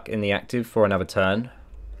is stuck in the active for another turn.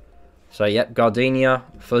 So, yep, Gardenia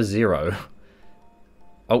for 0.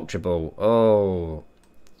 Ultra Ball. Oh.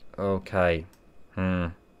 Okay.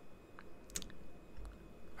 I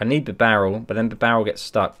need Bibarel, but then Bibarel gets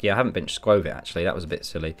stuck. Yeah, I haven't benched Skwovet, actually. That was a bit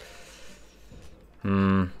silly.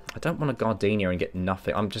 I don't want a Gardenia and get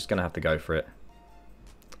nothing. I'm just going to have to go for it.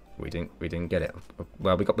 We didn't get it.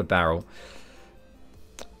 Well, we got Bibarel.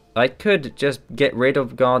 I could just get rid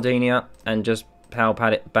of Gardenia and just Pal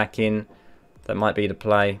Pad it back in. That might be the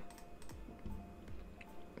play.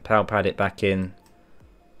 Pal Pad it back in.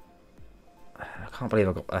 I can't believe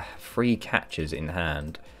I've got 3 catches in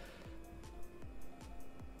hand.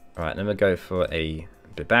 Alright, then we'll go for a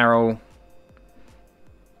Bibarel.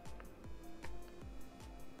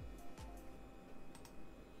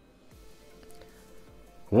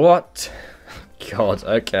 What? God,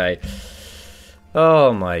 okay.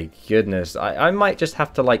 Oh my goodness. I might just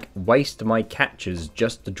have to, like, waste my catches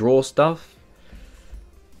just to draw stuff.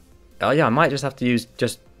 Oh yeah, I might just have to use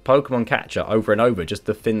just Pokemon Catcher over and over just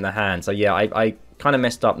to thin the hand. So yeah, I kind of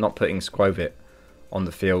messed up not putting Skwovet on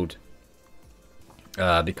the field.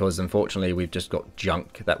 Because unfortunately we've just got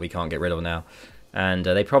junk that we can't get rid of now. And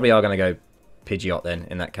they probably are going to go Pidgeot then,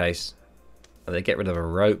 in that case. They get rid of a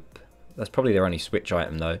rope. That's probably their only switch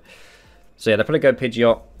item though. So yeah, they'll probably go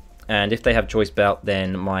Pidgeot. And if they have Choice Belt,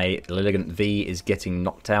 then my Lilligant V is getting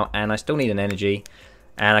knocked out. And I still need an energy.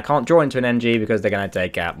 And I can't draw into an energy because they're going to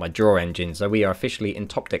take out my draw engine. So we are officially in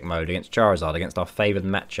top deck mode against Charizard, against our favoured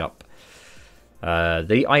matchup.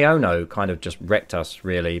 The Iono kind of just wrecked us,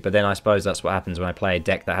 really. But then I suppose that's what happens when I play a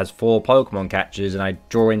deck that has 4 Pokemon catchers and I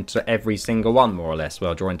draw into every single one, more or less.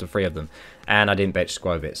 Well, draw into 3 of them. And I didn't bench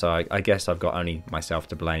Skwovet, so I guess I've got only myself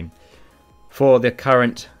to blame for the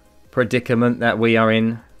current predicament that we are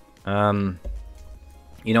in.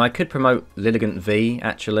 You know, I could promote Lilligant V,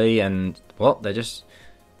 actually, and... What? They're just...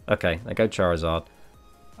 Okay, they go Charizard.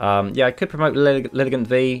 Yeah, I could promote Lilligant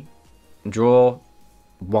V, draw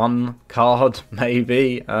 1 card,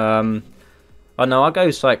 maybe. Oh no, I'll go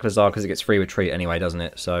Cyclizar because it gets free retreat anyway, doesn't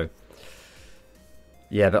it? So,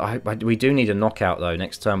 yeah, but we do need a knockout, though,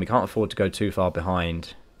 next turn. We can't afford to go too far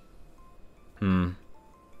behind.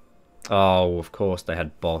 Oh, of course, they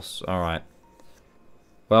had Boss. Alright.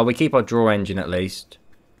 Well, we keep our draw engine, at least.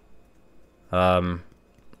 Are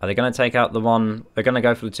they going to take out the one? They're going to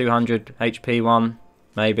go for the 200 HP one,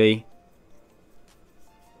 maybe.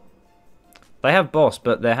 They have Boss,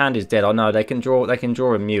 but their hand is dead. Oh no, they can draw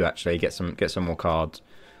a Mew actually. Get some more cards.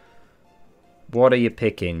 What are you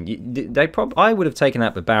picking? I would have taken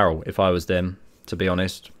out Bibarel if I was them, to be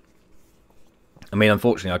honest. I mean,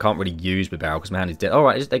 unfortunately, I can't really use Bibarel because my hand is dead. All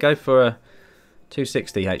right, they go for a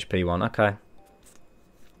 260 HP one. Okay.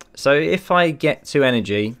 So if I get 2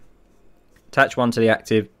 energy, attach 1 to the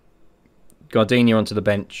active, Gardenia onto the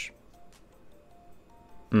bench.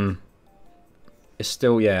 It's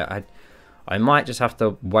still, yeah, I might just have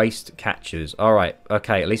to waste catches. Alright,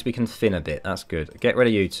 okay, at least we can thin a bit. That's good. Get rid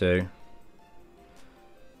of you 2.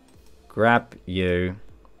 Grab you.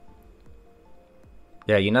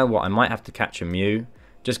 Yeah, you know what? I might have to catch a Mew.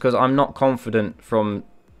 Just because I'm not confident from,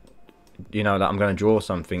 you know, that I'm going to draw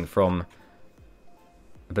something from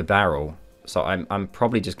Bibarel. So I'm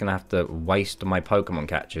probably just going to have to waste my Pokemon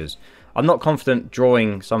catchers. I'm not confident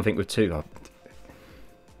drawing something with 2. Oh.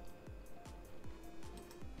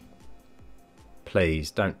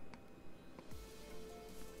 Please, don't.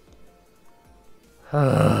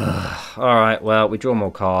 Alright, well, we draw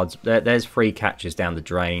more cards. There's 3 catches down the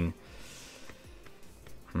drain.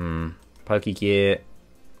 Pokégear.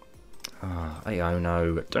 Oh,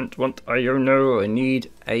 Iono. Don't want Iono. I need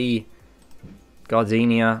a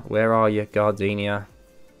Gardenia, where are you, Gardenia?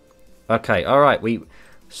 Okay, alright,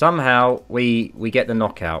 somehow we get the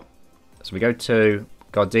knockout. So we go 2,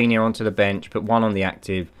 Gardenia onto the bench, put 1 on the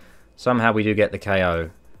active. Somehow we do get the KO.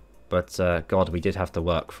 But, God, we did have to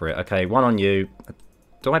work for it. Okay, 1 on you.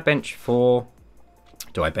 Do I bench 4?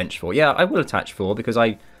 Do I bench 4? Yeah, I will attach 4 because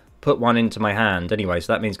I put 1 into my hand anyway.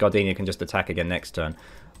 So that means Gardenia can just attack again next turn.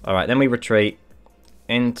 Alright, then we retreat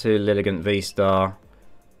into Lilligant Vstar.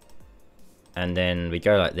 And then we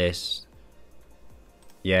go like this.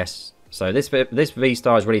 Yes. So this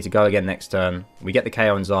V-Star is ready to go again next turn. We get the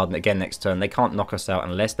KO on Zard again next turn. They can't knock us out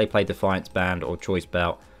unless they play Defiance Band or Choice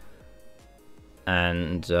Belt.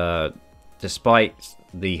 And despite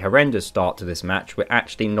the horrendous start to this match, we're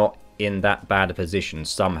actually not in that bad a position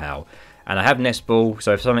somehow. And I have Nest Ball,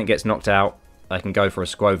 so if something gets knocked out, I can go for a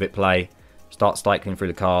Skwovet play, start cycling through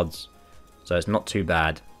the cards. So it's not too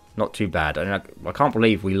bad. Not too bad. I can't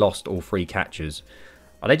believe we lost all 3 catchers.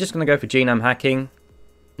 Are they just going to go for genome hacking?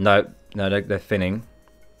 No, they're finning.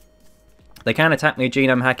 They can attack me with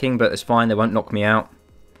genome hacking, but it's fine. They won't knock me out.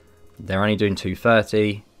 They're only doing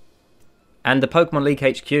 230. And the Pokemon League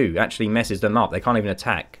HQ actually messes them up. They can't even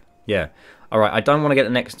attack. Yeah. Alright, I don't want to get the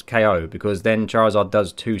next KO because then Charizard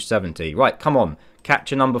does 270. Right, come on.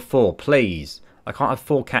 Catcher number 4, please. I can't have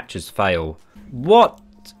 4 catchers fail. What?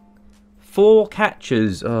 4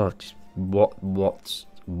 catchers? Oh, just what?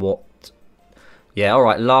 Yeah,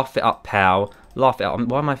 alright, laugh it up, pal. Laugh it up.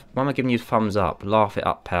 Why am I giving you thumbs up? Laugh it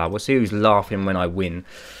up, pal. We'll see who's laughing when I win.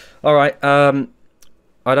 Alright, I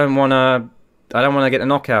don't wanna get the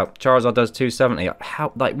knockout. Charizard does 270.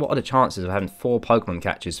 What are the chances of having 4 Pokemon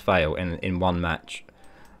catchers fail in one match?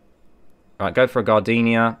 Alright, go for a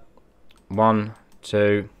Gardenia. 1,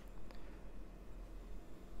 2.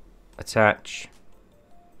 Attach.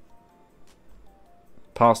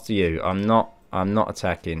 Pass to you. I'm not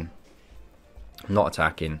attacking. I'm not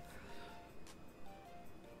attacking.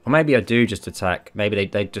 Or maybe I do just attack. Maybe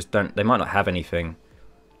they just don't. They might not have anything.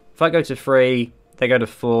 If I go to 3, they go to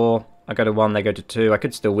 4. I go to 1, they go to 2. I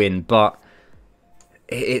could still win, but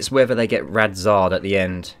it's whether they get Rad Zard at the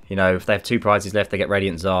end. You know, if they have 2 prizes left, they get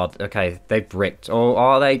Radiant Zard. Okay, they've bricked. Or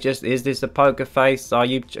are they just? Is this a poker face? Are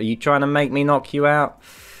you trying to make me knock you out?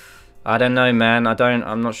 I don't know, man.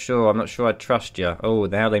 I'm not sure. I'm not sure I trust you. Oh,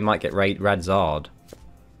 now they might get Rad Zard.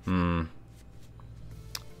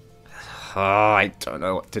 Oh, I don't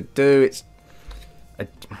know what to do.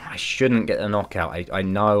 I shouldn't get a knockout. I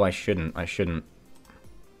know I shouldn't.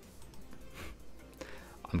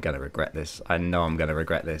 I'm going to regret this. I know I'm going to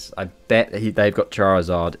regret this. I bet they've got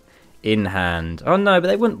Charizard in hand. Oh, no, but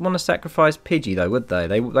they wouldn't want to sacrifice Pidgey, though, would they?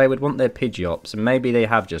 They would want their Pidgeops, and maybe they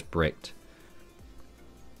have just bricked.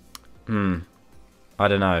 I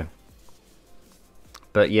don't know.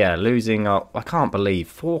 But, yeah, losing... I can't believe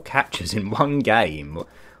 4 catchers in one game.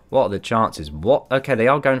 What are the chances? What? Okay, they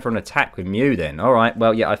are going for an attack with Mew then. All right.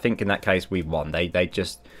 Well, yeah, I think in that case we won. They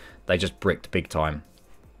just bricked big time.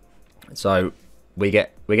 So we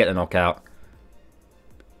get the knockout.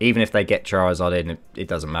 Even if they get Charizard in, it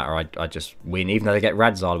doesn't matter. I just win. Even though they get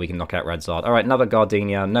Radzard, we can knock out Radzard. All right, another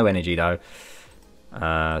Gardenia. No energy though.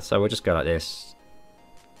 So we'll just go like this.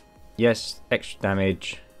 Yes, extra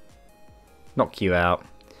damage. Knock you out.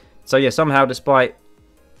 So yeah, somehow despite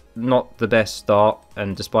not the best start,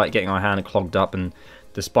 and despite getting our hand clogged up, and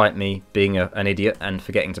despite me being an idiot and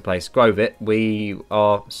forgetting to play Skwovet, we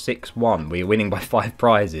are 6-1. We are winning by 5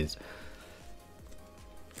 prizes.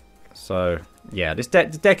 So yeah, this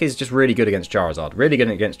deck is just really good against Charizard. Really good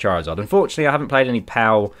against Charizard. Unfortunately, I haven't played any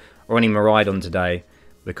Pal or any Miraidon today,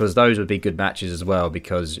 because those would be good matches as well.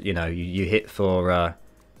 Because you know you hit for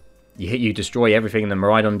you destroy everything in the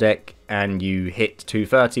Miraidon deck, and you hit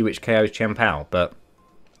 230, which KOs Pal. But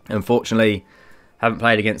unfortunately, haven't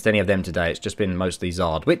played against any of them today. It's just been mostly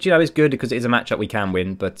Zard, which, you know, is good because it is a matchup we can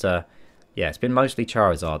win. But yeah, it's been mostly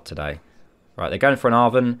Charizard today. Right, they're going for an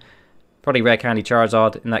Arven. Probably Rare Candy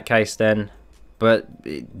Charizard in that case then. But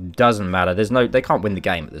it doesn't matter. They can't win the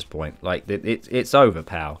game at this point. Like, it's over,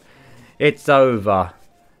 pal. It's over.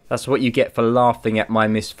 That's what you get for laughing at my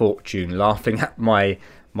misfortune. Laughing at my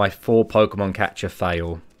 4 Pokemon Catcher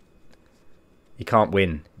fail. You can't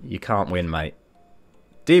win. You can't win, mate.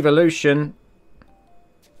 Devolution.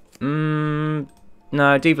 No,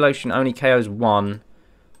 Devolution only KOs 1.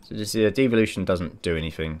 So just Devolution doesn't do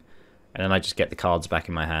anything. And then I just get the cards back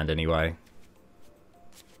in my hand anyway.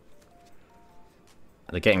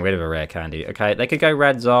 They're getting rid of a Rare Candy. Okay, they could go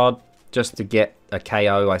Radzard just to get a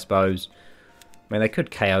KO, I suppose. I mean, they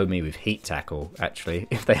could KO me with Heat Tackle, actually,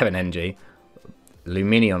 if they have an NG.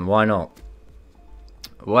 Luminion, why not?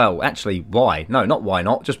 Well, actually, why? No, not why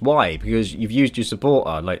not, just why? Because you've used your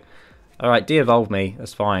supporter. Like, Alright, de-evolve me.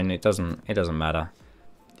 That's fine. It doesn't matter.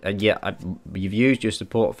 Yeah, you've used your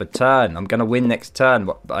support for turn. I'm going to win next turn.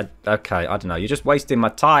 Okay, I don't know. You're just wasting my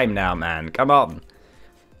time now, man. Come on.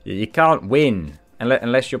 You can't win.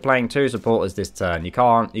 Unless you're playing 2 supporters this turn. You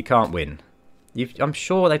can't win. I'm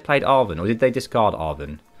sure they played Arven. Or did they discard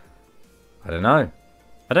Arven? I don't know.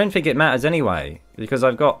 I don't think it matters anyway. Because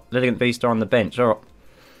I've got Lilligant Vstar on the bench.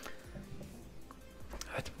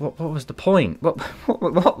 What was the point? What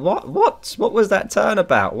was that turn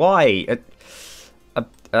about? Why?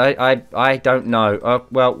 I don't know.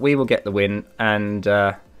 Well, we will get the win, and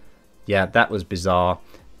yeah, that was bizarre.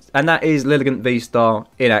 And that is Lilligant Vstar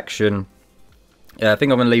in action. I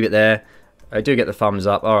think I'm going to leave it there. I do get the thumbs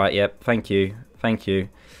up. All right, yep. Thank you.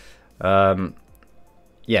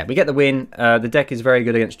 Yeah, we get the win. The deck is very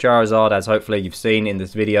good against Charizard, as hopefully you've seen in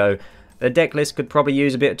this video. The deck list could probably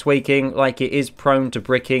use a bit of tweaking, like it is prone to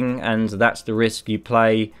bricking, and that's the risk you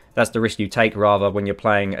play. That's the risk you take, rather, when you're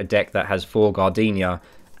playing a deck that has 4 Gardenia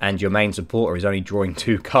and your main supporter is only drawing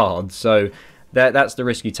 2 cards. So that's the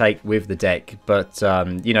risk you take with the deck. But,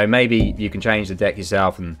 you know, maybe you can change the deck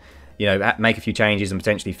yourself and, you know, make a few changes and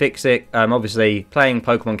potentially fix it. Obviously, playing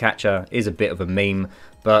Pokemon Catcher is a bit of a meme,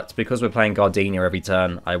 but because we're playing Gardenia every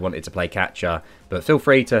turn, I wanted to play Catcher. But feel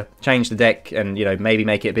free to change the deck and, you know, maybe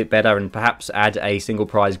make it a bit better and perhaps add a single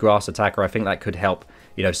prize grass attacker. I think that could help,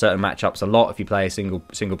 you know, certain matchups a lot if you play a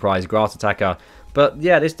single prize grass attacker. But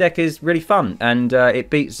yeah, this deck is really fun, and it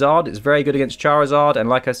beats Zard. It's very good against Charizard, and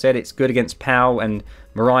like I said, it's good against Pal and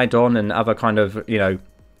Miraidon and other kind of, you know,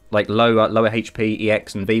 like lower HP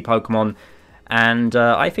EX and V Pokemon. And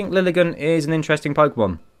I think Lilligant is an interesting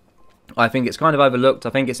Pokemon. I think it's kind of overlooked. I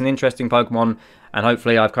think it's an interesting Pokemon, and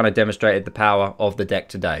hopefully I've kind of demonstrated the power of the deck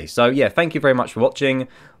today. So yeah, thank you very much for watching.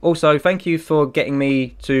 Also, thank you for getting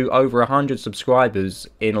me to over 100 subscribers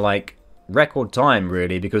in like record time,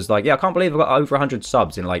 really, because like, yeah, I can't believe I've got over 100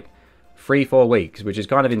 subs in like 3-4 weeks, which is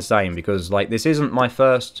kind of insane, because like this isn't my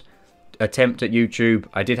first attempt at YouTube.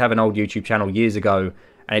 I did have an old YouTube channel years ago,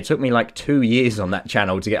 and it took me like 2 years on that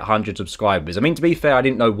channel to get 100 subscribers. I mean, to be fair, I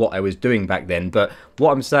didn't know what I was doing back then, but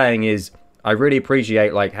what I'm saying is I really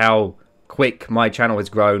appreciate like how quick my channel has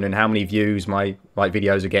grown and how many views my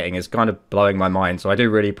videos are getting. It's kind of blowing my mind, so I do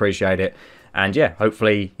really appreciate it. And yeah,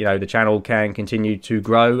 hopefully, you know, the channel can continue to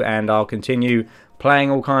grow, and I'll continue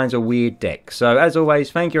playing all kinds of weird decks. So as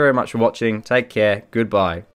always, thank you very much for watching. Take care. Goodbye.